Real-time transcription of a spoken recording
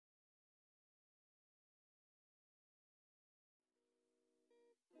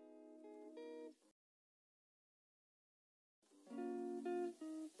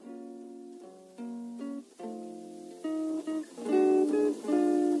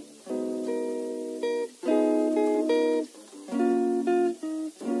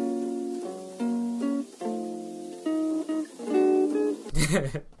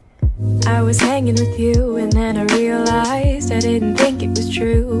I was hanging with you and then I realized I didn't think it was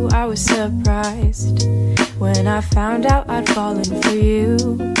true. I was surprised when I found out I'd fallen for you.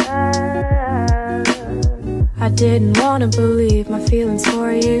 I didn't wanna believe my feelings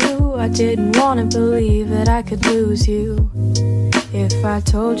for you. I didn't wanna believe that I could lose you if I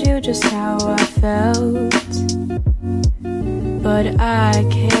told you just how I felt. But I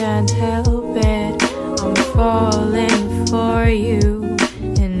can't help it, I'm falling for you,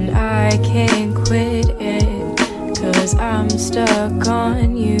 and I can't quit it, 'cause I'm stuck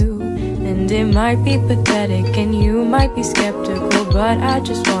on you. And it might be pathetic and you might be skeptical, but I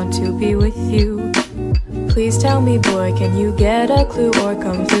just want to be with you. Please tell me, boy, can you get a clue or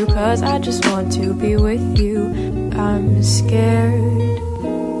come through, 'cause I just want to be with you. I'm scared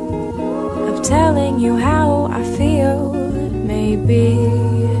of telling you how I feel. Maybe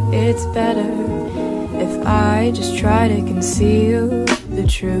it's better if I just try to conceal the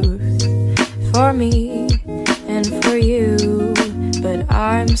truth for me and for you, but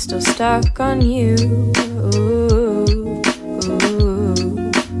I'm still stuck on you.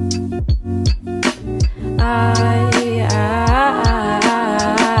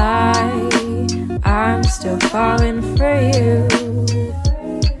 I'm still falling for you,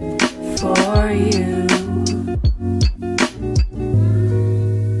 for you.